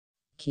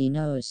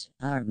Kenos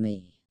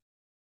Army.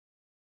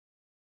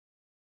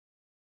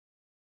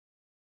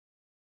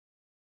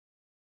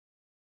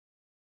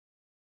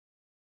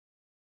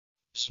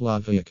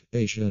 Slavic,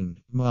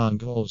 Asian,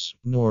 Mongols,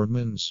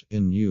 Normans,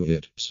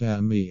 Inuit,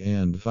 Sami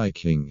and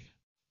Viking.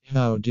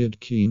 How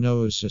did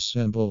Kenos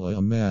assemble a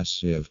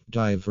massive,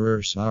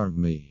 diverse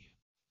army?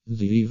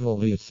 The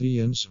evil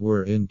Athenians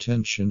were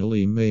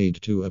intentionally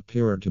made to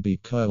appear to be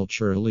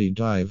culturally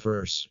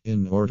diverse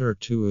in order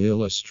to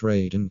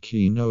illustrate in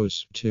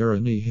Kenos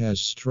tyranny has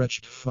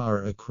stretched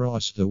far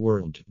across the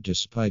world.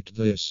 Despite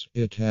this,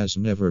 it has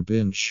never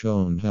been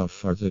shown how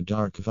far the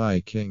Dark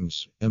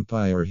Vikings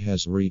Empire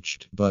has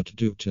reached, but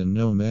due to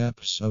no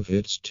maps of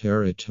its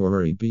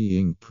territory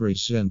being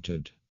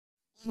presented.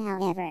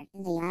 However,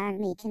 the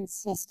army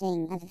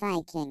consisting of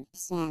Viking,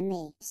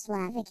 Sami,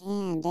 Slavic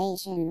and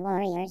Asian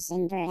warriors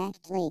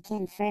indirectly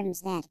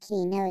confirms that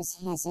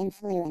Kenos has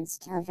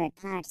influenced over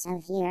parts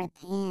of Europe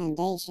and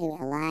Asia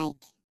alike.